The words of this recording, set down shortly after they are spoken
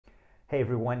Hey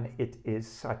everyone, it is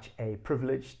such a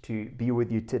privilege to be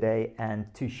with you today and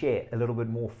to share a little bit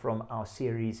more from our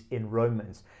series in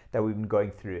Romans that we've been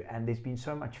going through. And there's been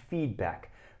so much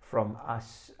feedback from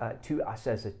us to us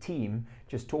as a team,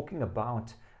 just talking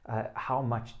about how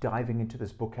much diving into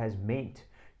this book has meant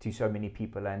to so many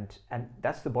people. And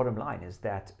that's the bottom line, is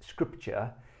that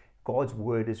Scripture, God's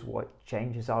word, is what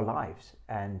changes our lives.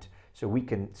 And so we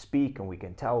can speak and we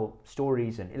can tell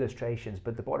stories and illustrations,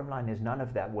 but the bottom line is none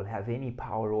of that will have any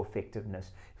power or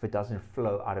effectiveness if it doesn't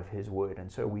flow out of His word.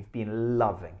 And so we've been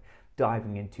loving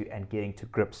diving into and getting to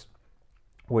grips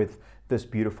with this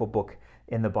beautiful book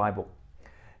in the Bible.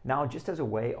 Now, just as a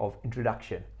way of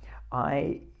introduction,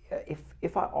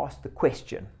 if I asked the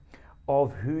question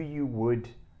of who you would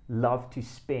love to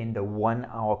spend a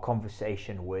 1-hour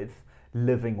conversation with,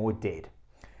 living or dead,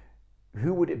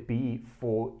 who would it be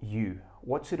for you?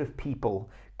 What sort of people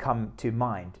come to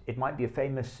mind? It might be a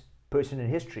famous person in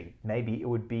history. Maybe it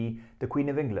would be the Queen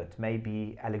of England,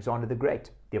 maybe Alexander the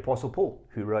Great, the Apostle Paul,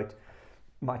 who wrote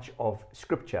much of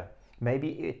Scripture.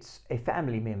 Maybe it's a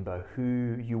family member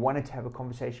who you wanted to have a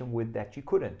conversation with that you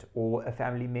couldn't, or a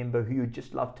family member who you'd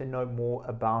just love to know more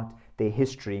about their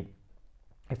history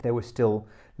if they were still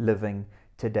living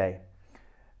today.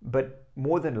 But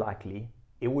more than likely,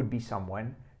 it would be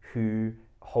someone who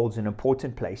holds an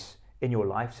important place in your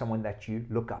life, someone that you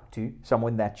look up to,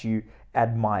 someone that you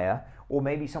admire, or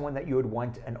maybe someone that you would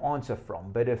want an answer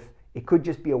from. But if it could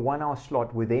just be a 1-hour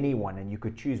slot with anyone and you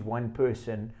could choose one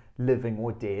person, living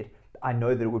or dead, I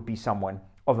know that it would be someone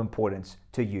of importance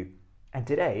to you. And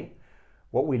today,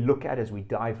 what we look at as we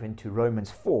dive into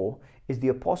Romans 4 is the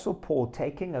Apostle Paul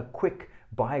taking a quick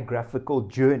biographical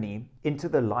journey into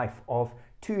the life of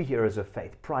 2 heroes of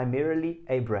faith, primarily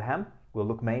Abraham. We'll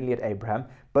look mainly at Abraham,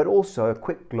 but also a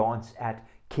quick glance at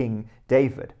King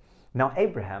David. Now,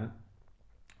 Abraham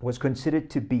was considered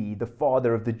to be the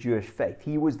father of the Jewish faith.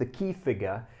 He was the key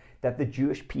figure that the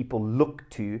Jewish people looked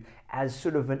to as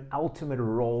sort of an ultimate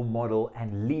role model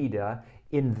and leader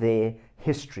in their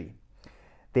history.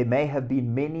 There may have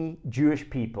been many Jewish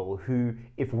people who,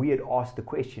 if we had asked the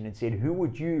question and said, who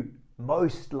would you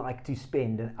most like to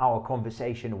spend an hour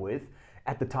conversation with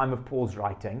at the time of Paul's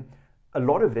writing, a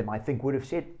lot of them, I think, would have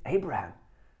said, Abraham.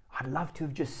 I'd love to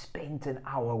have just spent an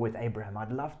hour with Abraham.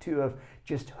 I'd love to have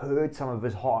just heard some of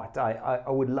his heart. I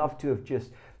would love to have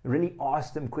just really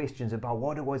asked him questions about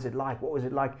what was it like? What was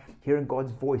it like hearing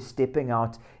God's voice, stepping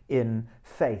out in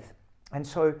faith? And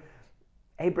so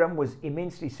Abraham was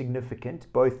immensely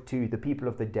significant, both to the people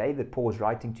of the day that Paul was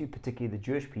writing to, particularly the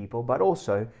Jewish people, but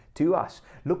also to us.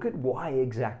 Look at why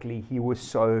exactly he was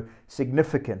so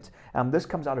significant. This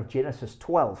comes out of Genesis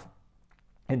 12.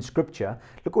 In Scripture,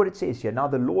 look what it says here. Now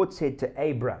the Lord said to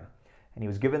Abram, and he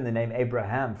was given the name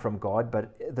Abraham from God,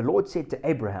 but the Lord said to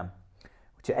Abram,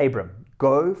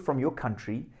 go from your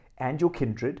country and your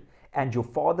kindred and your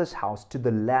father's house to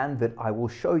the land that I will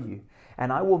show you,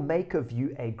 and I will make of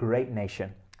you a great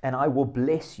nation, and I will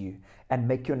bless you and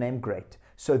make your name great,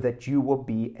 so that you will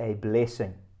be a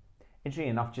blessing. Interesting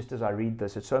enough, just as I read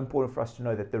this, it's so important for us to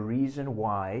know that the reason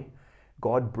why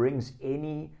God brings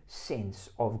any sense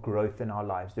of growth in our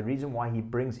lives, the reason why He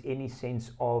brings any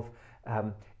sense of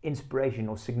inspiration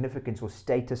or significance or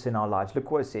status in our lives,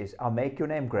 look what it says, I'll make your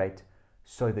name great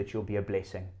so that you'll be a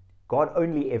blessing. God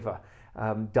only ever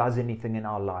does anything in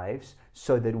our lives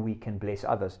so that we can bless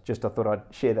others. Just I thought I'd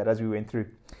share that as we went through.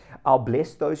 I'll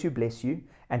bless those who bless you,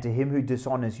 and to him who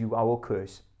dishonors you I will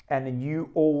curse. And in you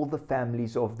all the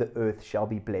families of the earth shall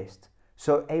be blessed.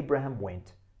 So Abraham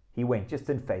went. He went just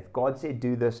in faith. God said,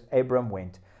 do this. Abram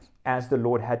went as the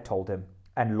Lord had told him,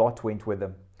 and Lot went with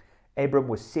him. Abram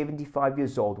was 75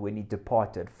 years old when he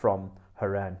departed from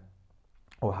Haran.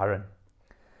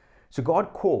 So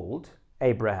God called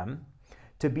Abraham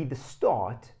to be the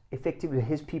start, effectively, of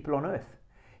His people on earth.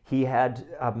 He had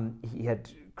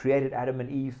created Adam and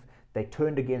Eve. They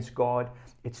turned against God.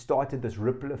 It started this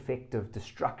ripple effect of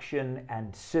destruction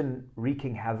and sin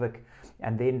wreaking havoc.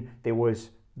 And then there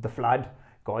was the flood.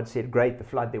 God said, great, the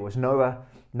flood. There was Noah.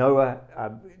 Noah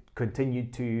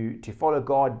continued to follow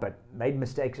God, but made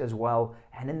mistakes as well.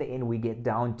 And in the end, we get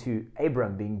down to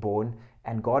Abram being born,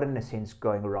 and God, in a sense,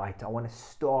 going, right, I want to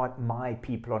start my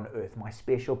people on earth, my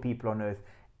special people on earth,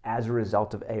 as a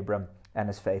result of Abram and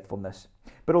his faithfulness.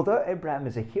 But although Abraham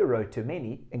is a hero to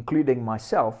many, including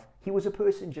myself, he was a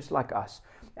person just like us.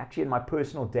 Actually, in my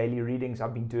personal daily readings,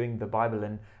 I've been doing the Bible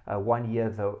in 1 year,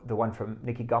 the one from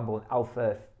Nikki Gumbel and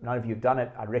Alpha. If none of you have done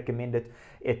it, I recommend it.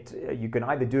 You can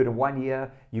either do it in 1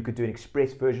 year, you could do an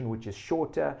express version, which is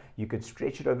shorter, you could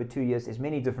stretch it over 2 years. There's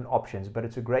many different options, but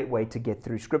it's a great way to get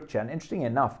through Scripture. And interesting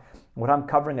enough, what I'm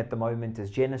covering at the moment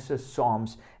is Genesis,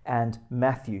 Psalms, and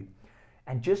Matthew.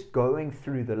 And just going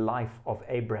through the life of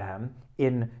Abraham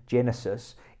in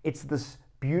Genesis, it's this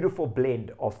beautiful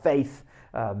blend of faith,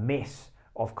 mess,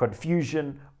 of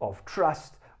confusion, of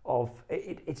trust,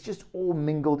 it's just all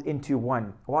mingled into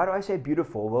one. Why do I say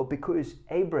beautiful? Well, because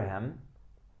Abraham,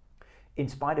 in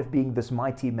spite of being this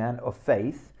mighty man of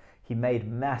faith, he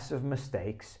made massive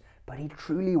mistakes, but he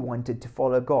truly wanted to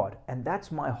follow God. And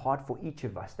that's my heart for each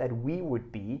of us, that we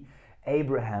would be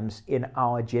Abrahams in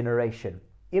our generation.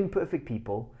 Imperfect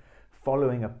people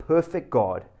following a perfect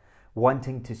God,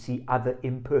 wanting to see other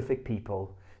imperfect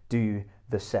people do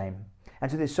the same. And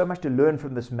so there's so much to learn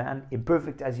from this man,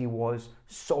 imperfect as he was,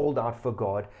 sold out for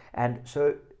God. And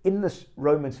so in this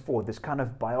Romans 4, this kind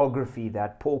of biography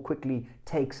that Paul quickly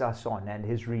takes us on and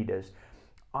his readers,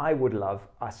 I would love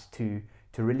us to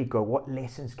really go, what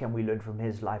lessons can we learn from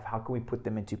his life? How can we put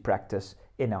them into practice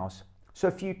in ours? So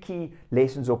a few key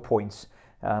lessons or points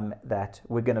that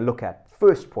we're going to look at.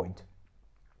 First point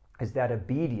is that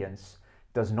obedience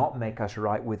does not make us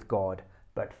right with God,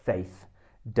 but faith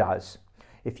does.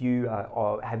 If you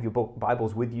have your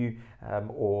Bibles with you,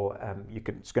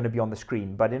 it's going to be on the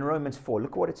screen. But in Romans 4,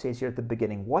 look what it says here at the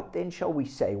beginning. What then shall we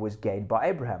say was gained by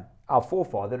Abraham, our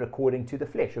forefather, according to the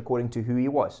flesh, according to who he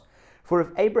was? For if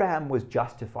Abraham was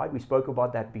justified, we spoke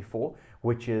about that before,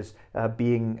 which is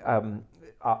being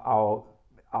our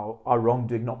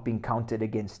wrongdoing not being counted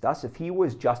against us. If he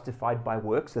was justified by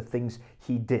works, the things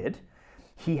he did,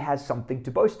 he has something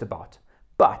to boast about,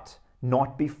 but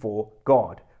not before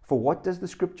God. For what does the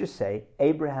scripture say?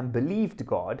 Abraham believed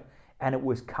God, and it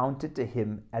was counted to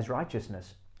him as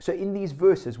righteousness. So in these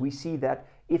verses, we see that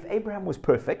if Abraham was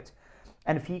perfect,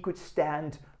 and if he could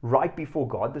stand right before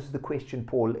God, this is the question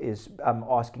Paul is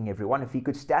asking everyone, if he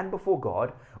could stand before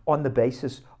God on the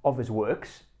basis of his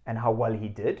works and how well he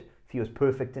did, if he was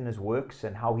perfect in his works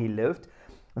and how he lived,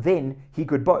 then he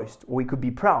could boast, or he could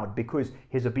be proud, because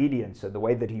his obedience and the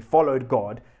way that he followed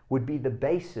God would be the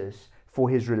basis for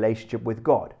his relationship with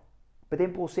God. But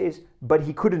then Paul says, but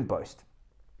he couldn't boast.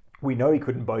 We know he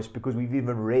couldn't boast because we've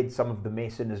even read some of the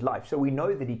mess in his life. So we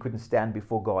know that he couldn't stand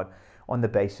before God on the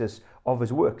basis of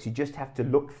his works. You just have to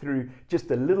look through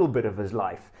just a little bit of his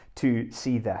life to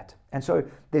see that. And so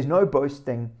there's no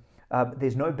boasting,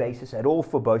 there's no basis at all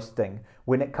for boasting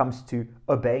when it comes to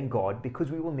obeying God, because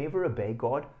we will never obey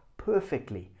God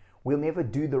perfectly. We'll never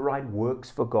do the right works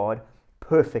for God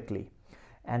perfectly.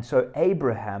 And so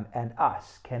Abraham and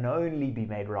us can only be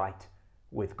made right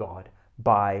with God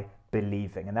by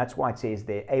believing. And that's why it says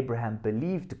there, Abraham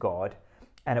believed God,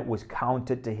 and it was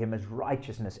counted to him as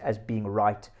righteousness, as being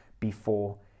right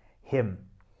before him.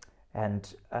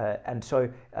 And so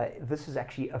this is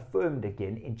actually affirmed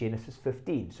again in Genesis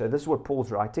 15. So this is what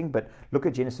Paul's writing, but look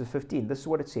at Genesis 15. This is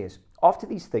what it says. After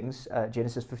these things,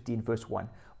 Genesis 15 verse 1,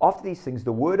 after these things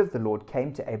the word of the Lord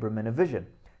came to Abram in a vision.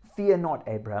 Fear not,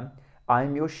 Abram, I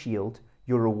am your shield,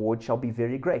 your reward shall be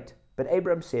very great. But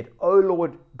Abram said, O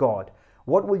Lord God,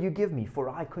 what will you give me? For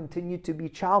I continue to be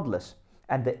childless,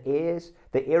 and the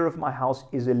heir of my house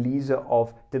is Eliezer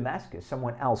of Damascus,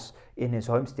 someone else in his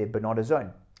homestead, but not his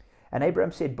own. And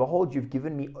Abraham said, Behold, you've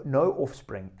given me no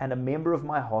offspring, and a member of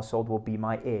my household will be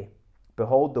my heir.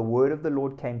 Behold, the word of the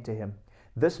Lord came to him,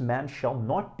 This man shall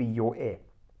not be your heir.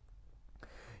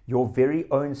 Your very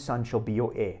own son shall be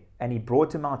your heir. And he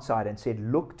brought him outside and said,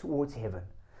 Look towards heaven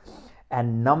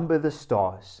and number the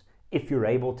stars, if you're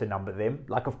able to number them.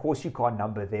 Like, of course you can't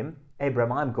number them.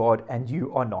 Abraham, I'm God, and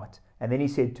you are not. And then he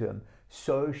said to him,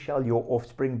 So shall your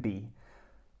offspring be.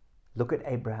 Look at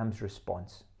Abraham's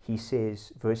response. He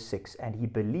says, verse 6, and he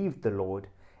believed the Lord,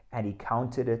 and he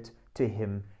counted it to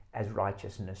him as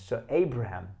righteousness. So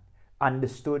Abraham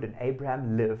understood, and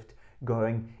Abraham lived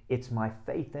going, it's my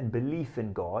faith and belief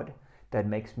in God that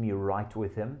makes me right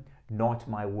with him, not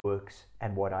my works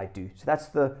and what I do. So that's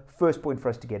the first point for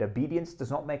us to get. Obedience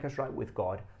does not make us right with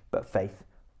God, but faith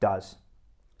does.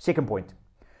 Second point,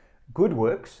 good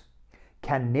works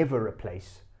can never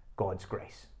replace God's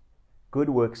grace. Good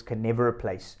works can never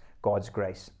replace God's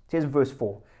grace. It says in verse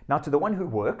 4, Now to the one who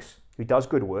works, who does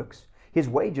good works, his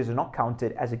wages are not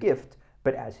counted as a gift,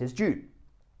 but as his due.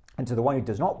 And to the one who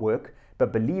does not work,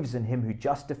 but believes in him who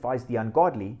justifies the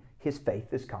ungodly, his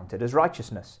faith is counted as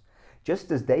righteousness.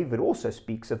 Just as David also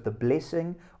speaks of the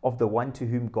blessing of the one to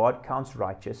whom God counts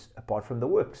righteous apart from the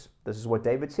works. This is what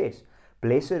David says.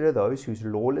 Blessed are those whose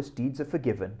lawless deeds are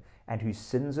forgiven and whose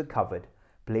sins are covered.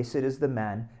 Blessed is the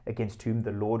man against whom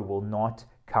the Lord will not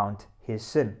count his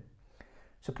sin.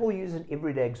 So Paul uses an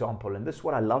everyday example, and this is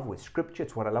what I love with Scripture,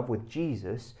 it's what I love with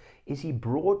Jesus, is he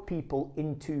brought people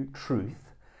into truth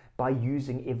by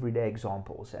using everyday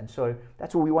examples. And so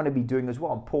that's what we want to be doing as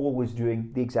well. And Paul was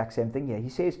doing the exact same thing here. He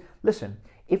says, listen,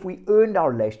 if we earned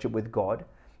our relationship with God,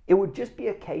 it would just be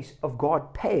a case of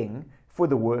God paying for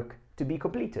the work to be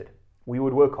completed. We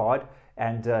would work hard,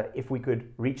 and if we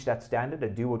could reach that standard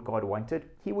and do what God wanted,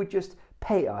 he would just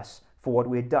pay us for what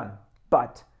we had done.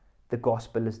 But the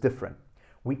gospel is different.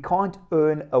 We can't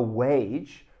earn a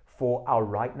wage for our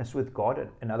rightness with God,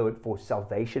 in other words, for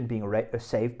salvation, being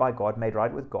saved by God, made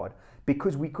right with God,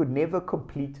 because we could never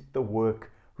complete the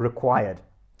work required.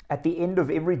 At the end of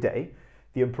every day,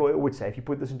 the employer would say, if you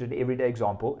put this into an everyday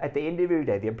example, at the end of every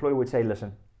day, the employer would say,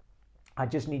 listen, I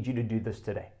just need you to do this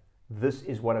today. This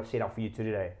is what I've set out for you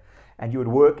today. And you would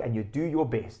work and you'd do your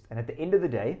best. And at the end of the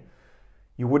day,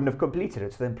 you wouldn't have completed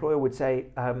it. So the employer would say,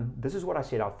 this is what I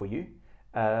set out for you.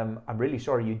 I'm really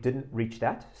sorry you didn't reach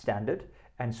that standard.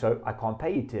 And so I can't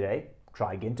pay you today.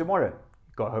 Try again tomorrow.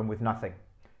 Go home with nothing.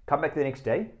 Come back the next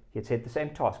day. He'd set the same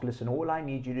task. Listen, all I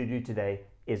need you to do today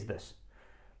is this.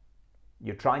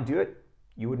 You try and do it.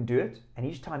 You wouldn't do it. And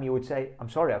each time you would say, I'm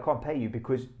sorry, I can't pay you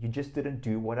because you just didn't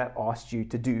do what I asked you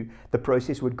to do. The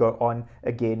process would go on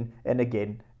again and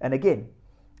again and again.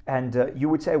 And you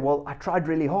would say, well, I tried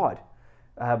really hard.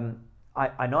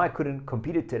 I know I couldn't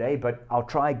complete it today, but I'll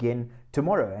try again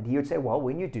tomorrow. And he would say, well,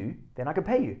 when you do, then I can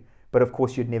pay you. But of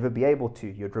course, you'd never be able to.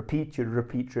 You'd repeat.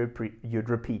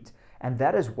 And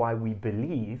that is why we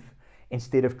believe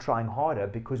instead of trying harder,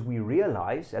 because we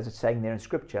realize, as it's saying there in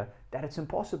Scripture, that it's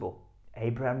impossible.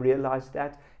 Abraham realized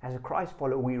that. As a Christ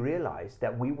follower, we realize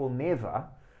that we will never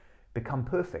become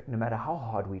perfect, no matter how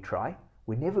hard we try.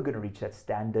 We're never going to reach that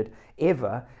standard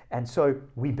ever. And so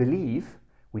we believe,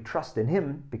 we trust in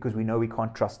him because we know we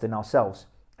can't trust in ourselves.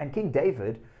 And King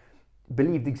David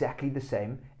believed exactly the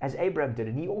same as Abraham did.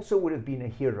 And he also would have been a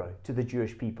hero to the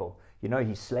Jewish people. You know,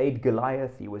 he slayed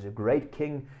Goliath. He was a great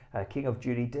king, king of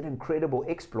Judah. He did incredible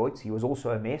exploits. He was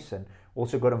also a mess and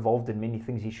also got involved in many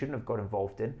things he shouldn't have got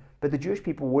involved in. But the Jewish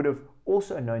people would have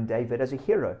also known David as a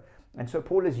hero. And so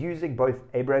Paul is using both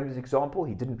Abraham's example.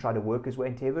 He didn't try to work his way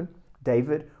into heaven.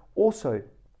 David also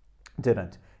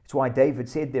didn't. It's why David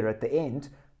said there at the end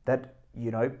that,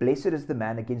 you know, blessed is the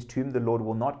man against whom the Lord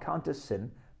will not count as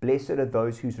sin. Blessed are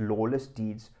those whose lawless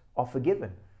deeds are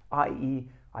forgiven. I.e.,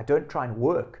 I don't try and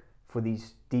work for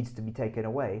these deeds to be taken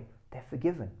away. They're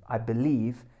forgiven. I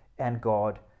believe and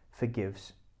God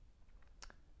forgives.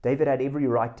 David had every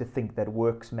right to think that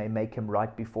works may make him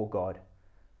right before God,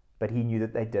 but he knew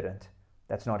that they didn't.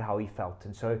 That's not how he felt.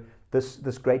 And so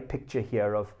this great picture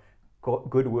here of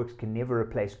good works can never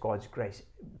replace God's grace.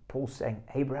 Paul's saying,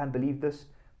 Abraham believed this,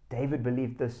 David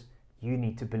believed this, you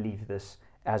need to believe this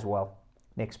as well.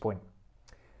 Next point.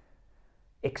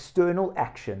 External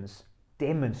actions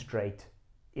demonstrate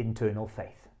internal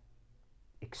faith.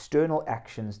 External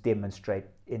actions demonstrate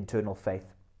internal faith.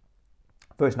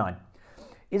 Verse 9.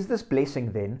 Is this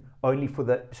blessing then only for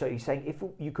the... So he's saying if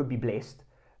you could be blessed,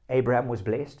 Abraham was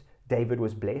blessed, David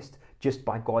was blessed just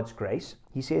by God's grace.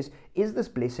 He says, is this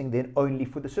blessing then only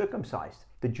for the circumcised?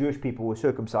 The Jewish people were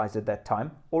circumcised at that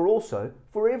time, or also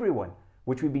for everyone,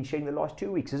 which we've been sharing the last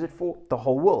 2 weeks. Is it for the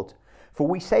whole world? For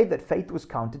we say that faith was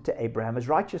counted to Abraham as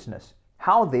righteousness.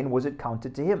 How then was it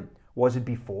counted to him? Was it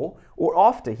before or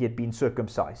after he had been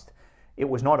circumcised? It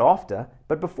was not after,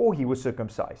 but before he was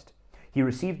circumcised. He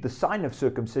received the sign of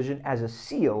circumcision as a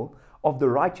seal of the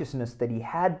righteousness that he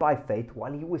had by faith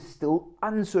while he was still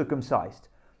uncircumcised.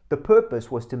 The purpose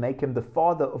was to make him the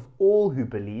father of all who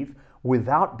believe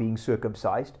without being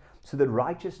circumcised, so that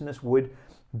righteousness would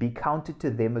be counted to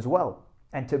them as well,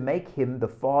 and to make him the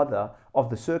father of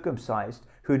the circumcised,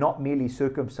 who not merely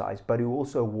circumcised, but who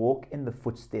also walk in the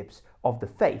footsteps of the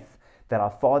faith that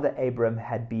our father Abraham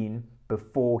had been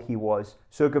before he was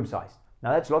circumcised.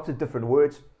 Now that's lots of different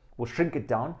words. We'll shrink it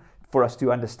down for us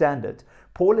to understand it.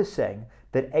 Paul is saying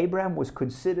that Abraham was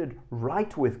considered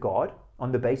right with God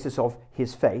on the basis of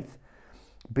his faith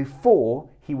before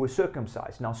he was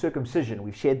circumcised. Now circumcision,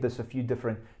 we've shared this a few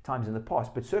different times in the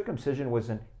past, but circumcision was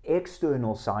an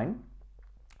external sign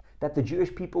that the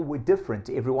Jewish people were different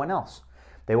to everyone else.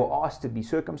 They were asked to be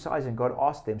circumcised, and God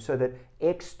asked them so that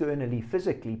externally,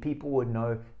 physically, people would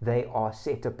know they are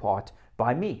set apart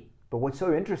by me. But what's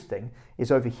so interesting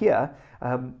is over here,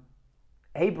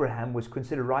 Abraham was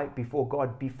considered right before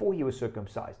God before he was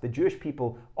circumcised. The Jewish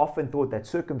people often thought that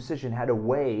circumcision had a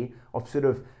way of sort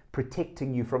of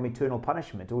protecting you from eternal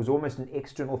punishment. It was almost an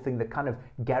external thing that kind of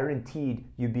guaranteed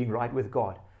you being right with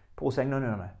God. Paul's saying,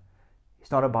 no.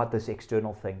 It's not about this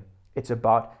external thing. It's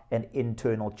about an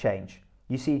internal change.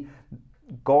 You see,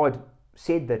 God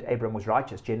said that Abraham was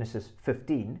righteous, Genesis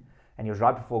 15, and he was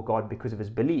right before God because of his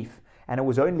belief. And it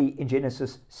was only in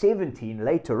Genesis 17,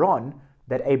 later on,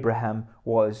 that Abraham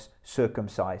was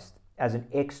circumcised as an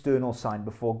external sign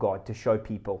before God to show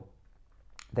people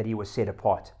that he was set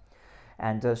apart.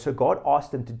 And so God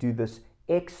asked him to do this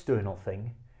external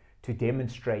thing to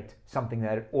demonstrate something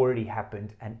that had already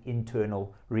happened, an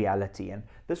internal reality. And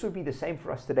this would be the same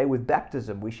for us today with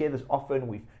baptism. We share this often.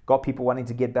 We've got people wanting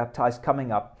to get baptized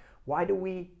coming up. Why do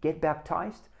we get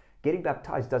baptized? Getting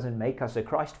baptized doesn't make us a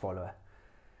Christ follower.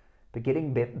 But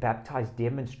getting baptized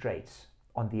demonstrates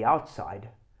on the outside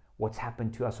what's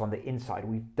happened to us on the inside.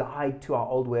 We've died to our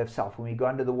old way of self. When we go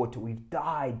under the water, we've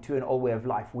died to an old way of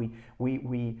life. We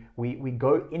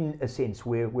go in a sense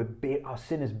where our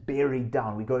sin is buried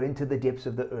down. We go into the depths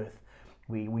of the earth.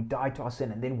 We die to our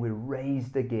sin, and then we're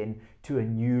raised again to a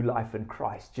new life in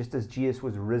Christ. Just as Jesus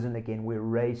was risen again, we're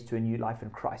raised to a new life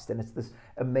in Christ. And it's this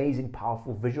amazing,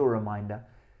 powerful visual reminder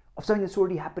of something that's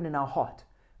already happened in our heart,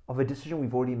 of a decision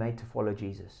we've already made to follow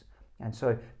Jesus. And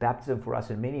so baptism for us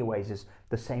in many ways is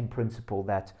the same principle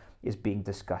that is being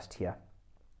discussed here.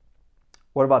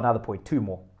 What about another point? Two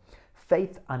more.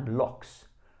 Faith unlocks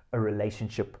a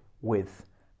relationship with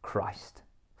Christ.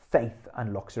 Faith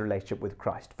unlocks a relationship with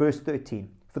Christ. Verse 13,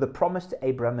 for the promise to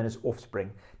Abraham and his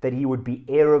offspring that he would be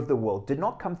heir of the world did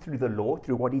not come through the law,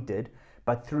 through what he did,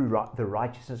 but through the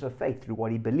righteousness of faith, through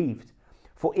what he believed.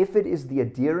 For if it is the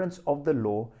adherents of the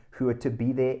law who are to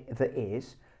be the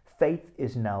heirs, faith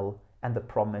is null and the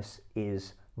promise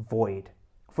is void.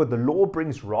 For the law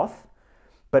brings wrath,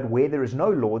 but where there is no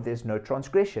law, there's no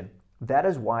transgression. That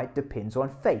is why it depends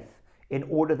on faith, in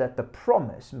order that the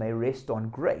promise may rest on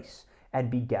grace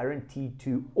and be guaranteed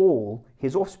to all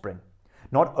his offspring,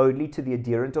 not only to the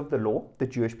adherent of the law, the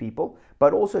Jewish people,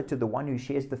 but also to the one who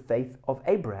shares the faith of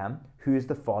Abraham, who is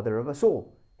the father of us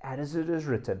all. As it is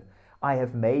written, I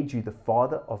have made you the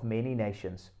father of many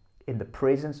nations, in the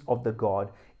presence of the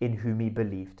God in whom he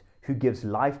believed, who gives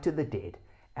life to the dead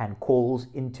and calls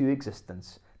into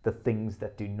existence the things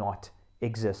that do not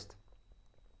exist.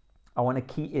 I want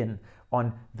to key in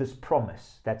on this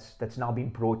promise that's now been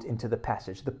brought into the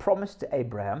passage. The promise to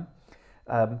Abraham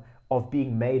of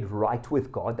being made right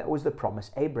with God, that was the promise.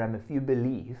 Abraham, if you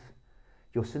believe,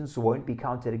 your sins won't be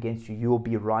counted against you. You will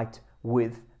be right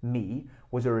with me,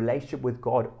 was a relationship with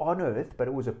God on earth, but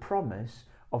it was a promise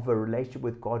of a relationship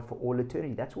with God for all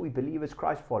eternity. That's what we believe as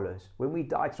Christ followers. When we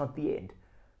die, it's not the end.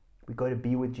 We go to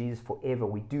be with Jesus forever.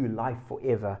 We do life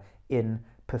forever in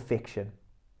perfection.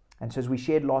 And so as we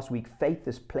shared last week, faith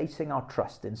is placing our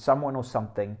trust in someone or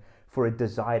something for a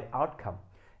desired outcome.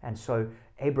 And so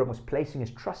Abraham was placing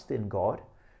his trust in God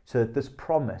so that this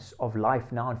promise of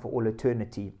life now and for all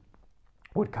eternity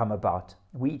would come about.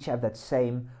 We each have that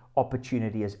same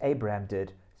opportunity as Abraham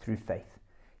did through faith.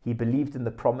 He believed in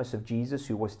the promise of Jesus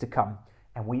who was to come,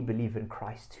 and we believe in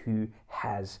Christ who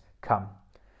has come.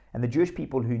 And the Jewish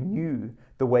people who knew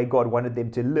the way God wanted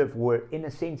them to live were, in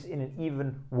a sense, in an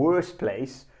even worse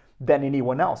place than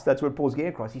anyone else. That's what Paul's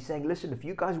getting across. He's saying, listen, if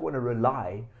you guys want to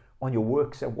rely on your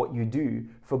works and what you do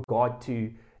for God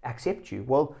to accept you,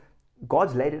 well,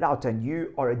 God's laid it out and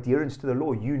you are adherents to the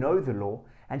law. You know the law.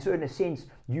 And so in a sense,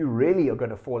 you really are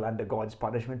going to fall under God's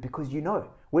punishment because you know.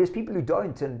 Whereas people who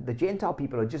don't, and the Gentile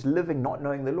people are just living not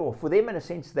knowing the law. For them, in a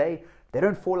sense, they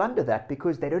don't fall under that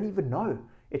because they don't even know.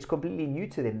 It's completely new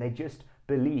to them. They just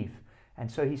believe. And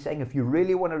so he's saying, if you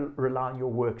really want to rely on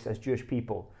your works as Jewish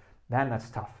people, man, that's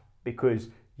tough because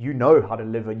you know how to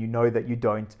live and you know that you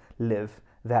don't live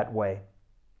that way.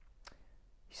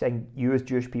 He's saying you as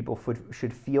Jewish people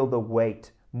should feel the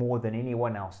weight more than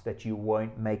anyone else that you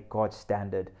won't make God's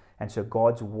standard. And so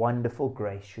God's wonderful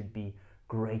grace should be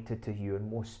greater to you and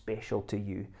more special to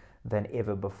you than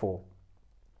ever before.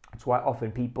 That's why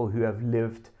often people who have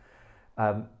lived,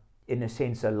 in a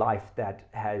sense, a life that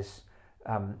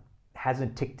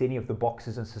hasn't ticked any of the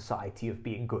boxes in society of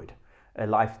being good, a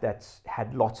life that's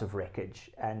had lots of wreckage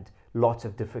and lots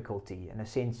of difficulty, in a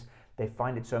sense, they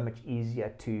find it so much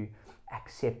easier to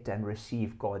accept and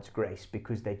receive God's grace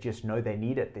because they just know they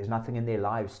need it. There's nothing in their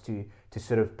lives to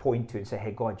sort of point to and say,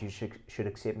 hey, God, you should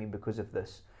accept me because of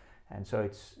this. And so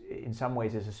it's, in some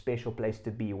ways, it's a special place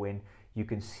to be when you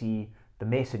can see the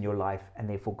mess in your life and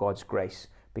therefore God's grace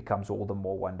becomes all the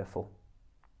more wonderful.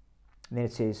 And then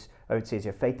it says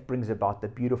your faith brings about the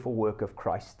beautiful work of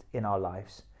Christ in our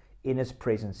lives. In his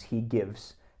presence, he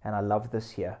gives, and I love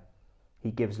this here,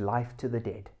 he gives life to the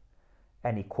dead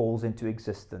and he calls into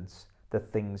existence the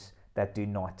things that do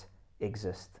not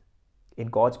exist. In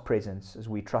God's presence, as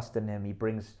we trust in him, he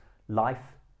brings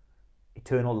life,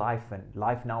 eternal life, and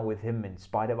life now with him. In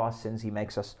spite of our sins, he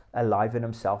makes us alive in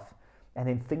himself. And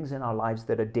in things in our lives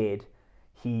that are dead,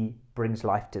 he brings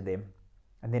life to them.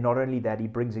 And then not only that, he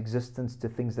brings existence to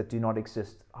things that do not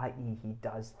exist, i.e. he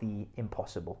does the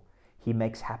impossible. He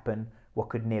makes happen what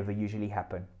could never usually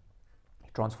happen. He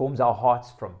transforms our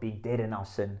hearts from being dead in our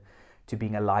sin to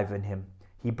being alive in him.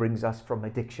 He brings us from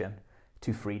addiction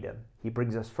to freedom. He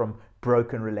brings us from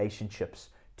broken relationships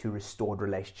to restored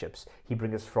relationships. He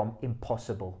brings us from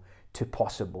impossible to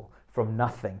possible, from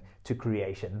nothing to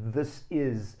creation. This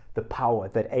is the power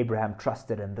that Abraham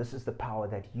trusted in. This is the power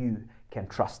that you can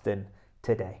trust in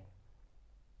today.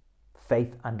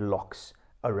 Faith unlocks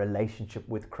a relationship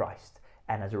with Christ,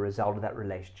 and as a result of that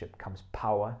relationship comes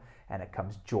power, and it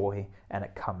comes joy, and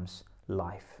it comes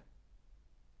life.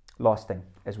 Last thing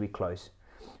as we close,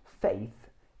 faith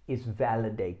is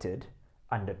validated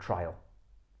under trial.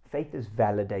 Faith is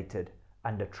validated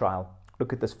under trial.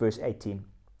 Look at this, verse 18.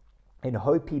 In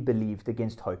hope he believed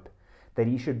against hope, that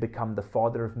he should become the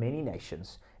father of many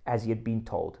nations, as he had been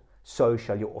told, so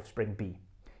shall your offspring be.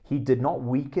 He did not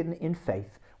weaken in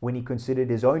faith when he considered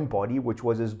his own body, which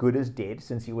was as good as dead,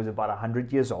 since he was about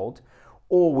 100 years old,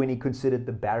 or when he considered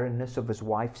the barrenness of his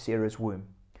wife Sarah's womb.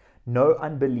 No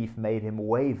unbelief made him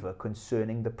waver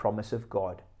concerning the promise of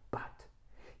God, but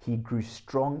he grew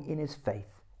strong in his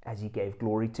faith as he gave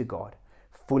glory to God,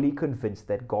 fully convinced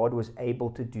that God was able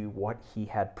to do what he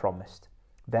had promised.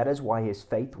 That is why his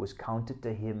faith was counted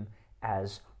to him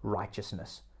as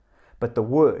righteousness. But the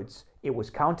words, it was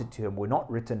counted to him, were not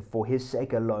written for his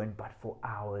sake alone, but for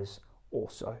ours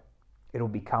also. It will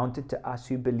be counted to us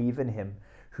who believe in him,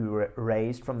 who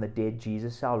raised from the dead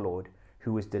Jesus our Lord,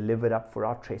 who was delivered up for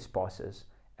our trespasses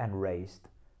and raised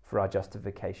for our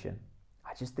justification.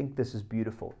 I just think this is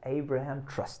beautiful. Abraham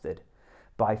trusted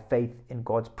by faith in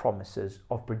God's promises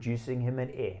of producing him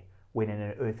an heir, when in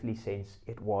an earthly sense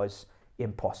it was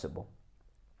impossible.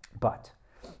 But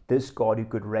this God who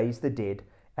could raise the dead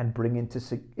and bring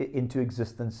into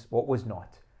existence what was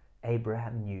not,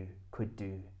 Abraham knew could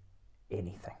do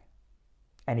anything.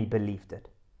 And he believed it.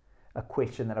 A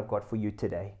question that I've got for you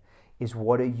today is,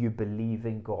 what are you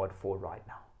believing God for right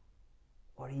now?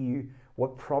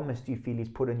 What promise do you feel he's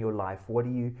put in your life? What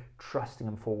are you trusting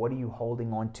him for? What are you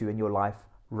holding on to in your life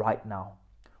right now?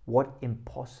 What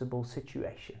impossible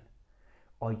situation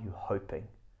are you hoping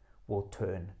will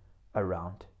turn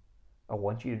around? I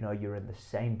want you to know you're in the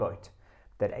same boat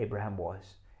that Abraham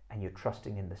was, and you're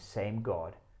trusting in the same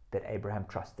God that Abraham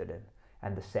trusted in,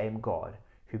 and the same God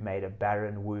who made a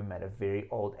barren womb at a very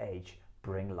old age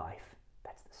bring life.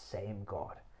 That's the same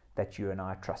God that you and I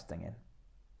are trusting in.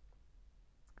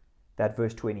 That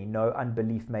verse 20, no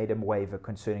unbelief made him waver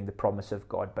concerning the promise of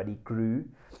God, but he grew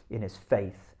in his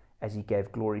faith as he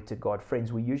gave glory to God.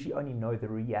 Friends, we usually only know the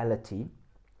reality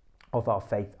of our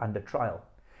faith under trial.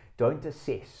 Don't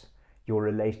assess your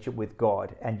relationship with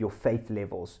God and your faith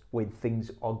levels when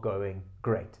things are going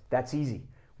great. That's easy.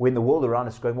 When the world around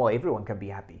us is going, well, everyone can be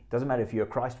happy. Doesn't matter if you're a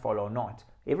Christ follower or not.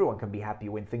 Everyone can be happy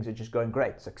when things are just going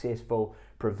great. Successful,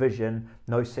 provision,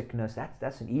 no sickness.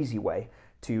 That's an easy way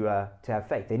to have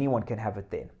faith. Anyone can have it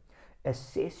then.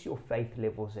 Assess your faith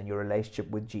levels and your relationship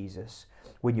with Jesus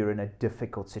when you're in a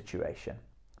difficult situation.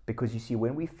 Because you see,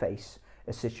 when we face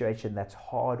a situation that's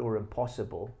hard or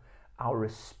impossible, our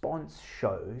response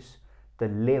shows the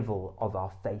level of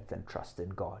our faith and trust in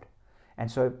God. And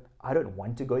so I don't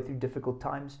want to go through difficult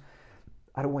times.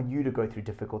 I don't want you to go through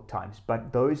difficult times,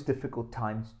 but those difficult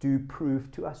times do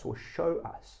prove to us or show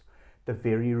us the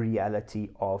very reality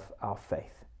of our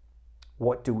faith.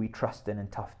 What do we trust in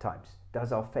tough times?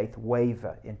 Does our faith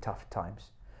waver in tough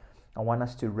times? I want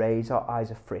us to raise our eyes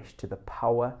afresh to the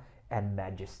power and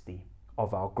majesty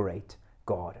of our great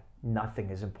God. Nothing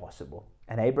is impossible.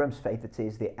 And Abraham's faith, it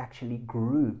says, there actually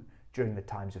grew during the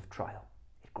times of trial.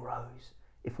 It grows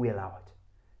if we allow it.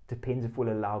 Depends if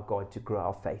we'll allow God to grow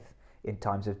our faith in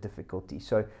times of difficulty.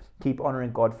 So keep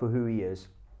honoring God for who he is.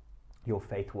 Your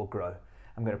faith will grow.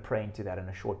 I'm going to pray into that in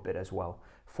a short bit as well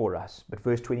for us. But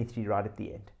verse 23 right at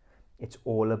the end, it's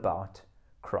all about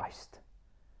Christ.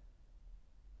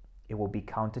 It will be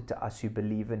counted to us who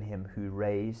believe in him, who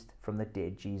raised from the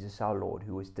dead Jesus our Lord,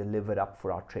 who was delivered up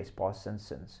for our trespasses and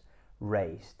sins,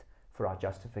 raised for our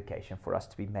justification, for us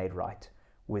to be made right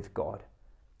with God.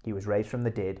 He was raised from the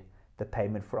dead. The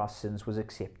payment for our sins was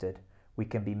accepted. We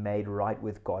can be made right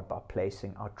with God by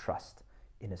placing our trust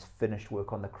in his finished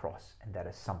work on the cross, and that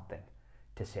is something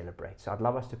to celebrate. So I'd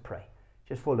love us to pray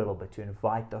just for a little bit, to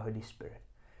invite the Holy Spirit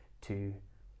to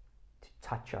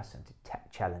touch us and to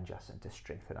challenge us and to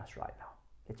strengthen us right now.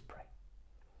 Let's pray.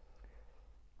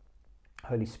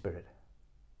 Holy Spirit,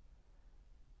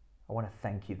 I want to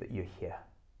thank you that you're here.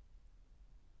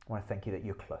 I want to thank you that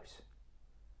you're close.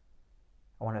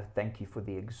 I want to thank you for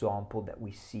the example that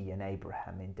we see in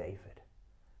Abraham and David.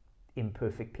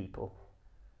 Imperfect people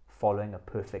following a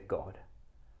perfect God,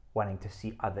 wanting to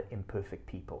see other imperfect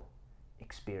people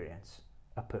experience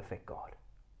a perfect God.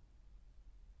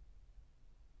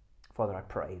 Father, I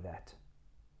pray that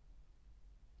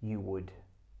you would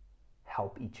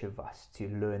help each of us to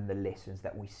learn the lessons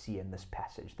that we see in this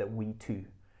passage, that we too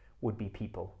would be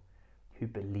people who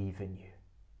believe in you.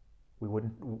 We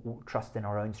wouldn't trust in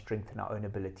our own strength and our own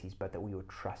abilities, but that we would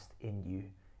trust in you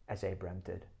as Abraham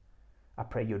did. I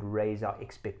pray you'd raise our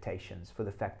expectations for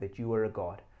the fact that you are a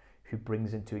God who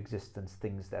brings into existence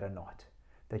things that are not,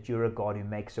 that you're a God who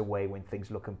makes a way when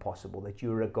things look impossible, that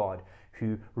you're a God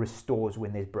who restores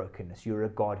when there's brokenness, you're a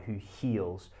God who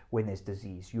heals when there's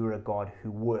disease, you're a God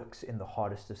who works in the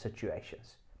hardest of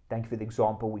situations. Thank you for the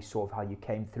example we saw of how you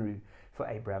came through for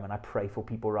Abraham, and I pray for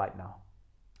people right now.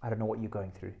 I don't know what you're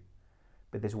going through,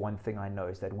 but there's one thing I know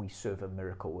is that we serve a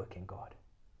miracle-working God.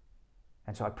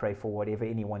 And so I pray for whatever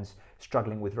anyone's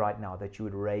struggling with right now, that you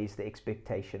would raise the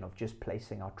expectation of just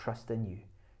placing our trust in you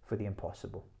for the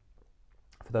impossible.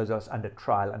 For those of us under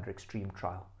trial, under extreme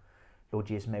trial, Lord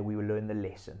Jesus, may we learn the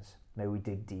lessons. May we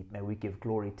dig deep. May we give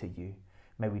glory to you.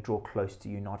 May we draw close to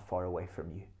you, not far away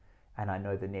from you. And I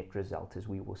know the net result is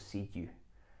we will see you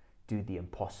do the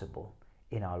impossible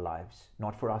in our lives,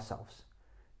 not for ourselves,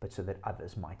 but so that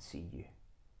others might see you.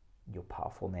 In your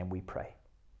powerful name we pray.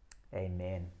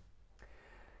 Amen.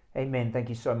 Amen. Thank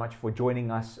you so much for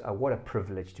joining us. What a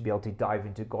privilege to be able to dive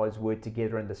into God's word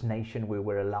together in this nation where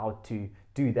we're allowed to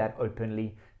do that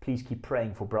openly. Please keep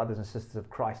praying for brothers and sisters of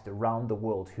Christ around the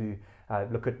world who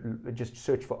just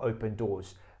search for Open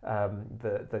Doors,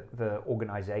 the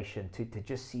organization, to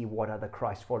just see what other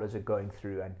Christ followers are going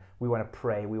through. And we want to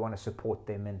pray. We want to support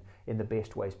them in the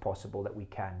best ways possible that we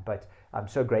can. But I'm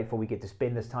so grateful we get to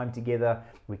spend this time together.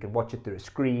 We can watch it through a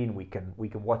screen. We can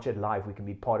watch it live. We can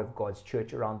be part of God's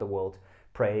church around the world.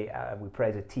 We pray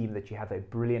as a team that you have a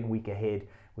brilliant week ahead.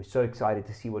 We're so excited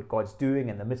to see what God's doing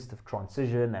in the midst of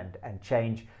transition and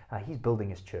change. He's building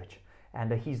his church,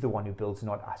 and he's the one who builds,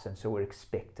 not us. And so we're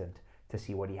expectant to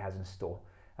see what he has in store.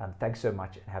 Thanks so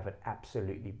much, and have an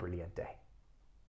absolutely brilliant day.